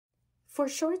For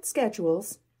short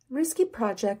schedules,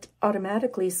 RiskyProject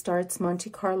automatically starts Monte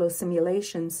Carlo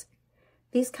Simulations.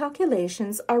 These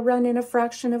calculations are run in a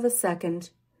fraction of a second.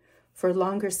 For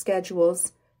longer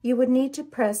schedules, you would need to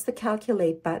press the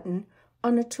Calculate button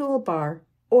on a toolbar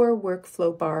or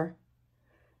workflow bar.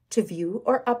 To view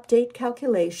or update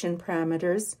calculation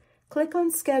parameters, click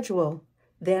on Schedule,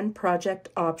 then Project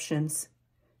Options.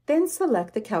 Then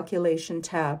select the Calculation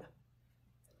tab.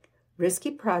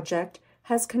 RiskyProject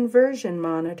has conversion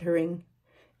monitoring.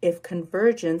 If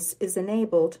convergence is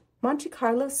enabled, Monte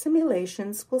Carlo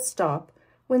simulations will stop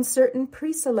when certain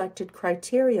pre-selected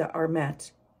criteria are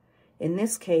met. In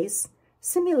this case,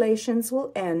 simulations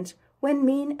will end when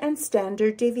mean and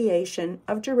standard deviation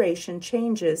of duration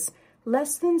changes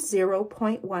less than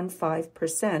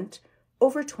 0.15%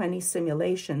 over 20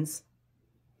 simulations.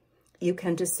 You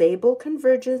can disable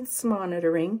convergence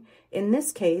monitoring. In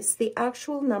this case, the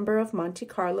actual number of Monte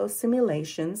Carlo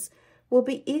simulations will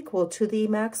be equal to the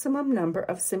maximum number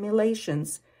of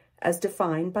simulations as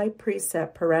defined by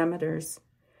preset parameters.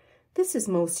 This is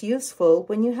most useful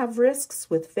when you have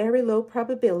risks with very low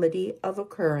probability of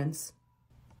occurrence.